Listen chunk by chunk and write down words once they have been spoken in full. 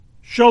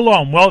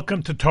Shalom,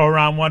 welcome to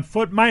Torah on One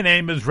Foot. My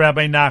name is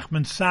Rabbi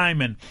Nachman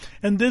Simon.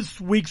 In this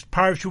week's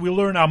parsha, we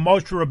learn how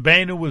Moshe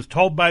Rabbeinu was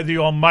told by the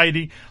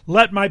Almighty,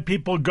 let my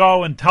people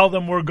go and tell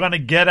them we're going to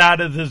get out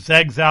of this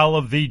exile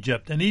of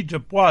Egypt. And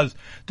Egypt was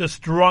the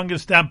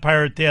strongest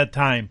empire at that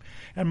time.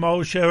 And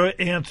Moshe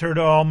answered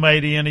the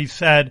Almighty and he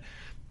said,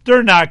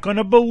 they're not going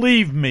to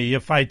believe me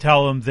if I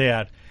tell them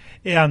that.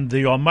 And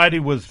the Almighty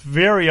was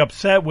very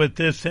upset with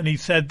this, and he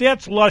said,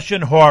 that's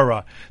Lashon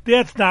Hora.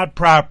 That's not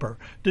proper.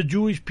 The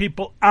Jewish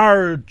people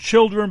are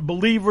children of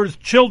believers,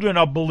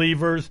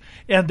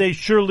 and they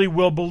surely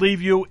will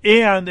believe you,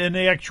 and in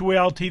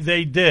actuality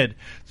they did.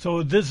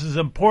 So this is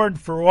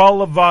important for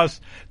all of us,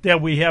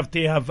 that we have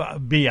to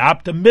be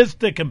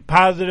optimistic and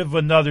positive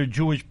with another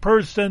Jewish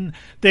person.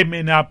 They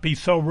may not be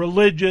so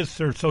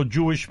religious or so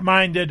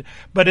Jewish-minded,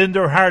 but in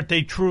their heart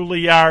they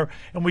truly are,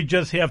 and we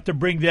just have to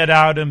bring that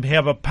out and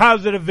have a positive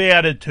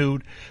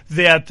attitude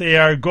that they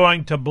are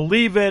going to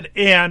believe it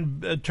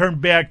and turn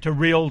back to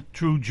real,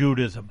 true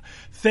Judaism.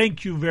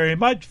 Thank you very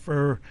much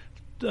for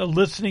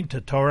listening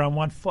to Torah on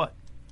One Foot.